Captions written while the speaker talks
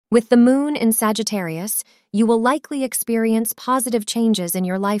With the moon in Sagittarius, you will likely experience positive changes in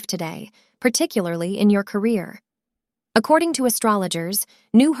your life today, particularly in your career. According to astrologers,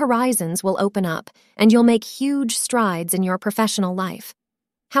 new horizons will open up, and you'll make huge strides in your professional life.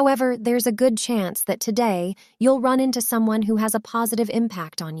 However, there's a good chance that today you'll run into someone who has a positive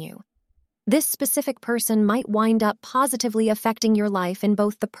impact on you. This specific person might wind up positively affecting your life in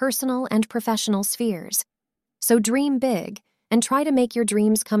both the personal and professional spheres. So dream big and try to make your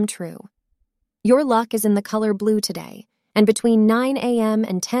dreams come true. Your luck is in the color blue today, and between 9 a.m.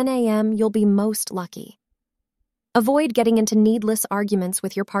 and 10 a.m. you'll be most lucky. Avoid getting into needless arguments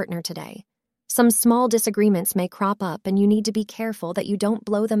with your partner today. Some small disagreements may crop up, and you need to be careful that you don't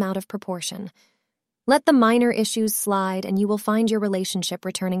blow them out of proportion. Let the minor issues slide, and you will find your relationship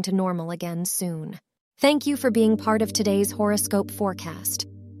returning to normal again soon. Thank you for being part of today's horoscope forecast.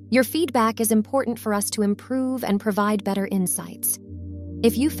 Your feedback is important for us to improve and provide better insights.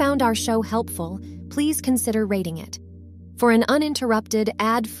 If you found our show helpful, please consider rating it. For an uninterrupted,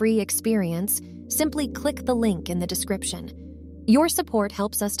 ad-free experience, simply click the link in the description. Your support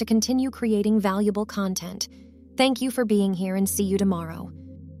helps us to continue creating valuable content. Thank you for being here, and see you tomorrow.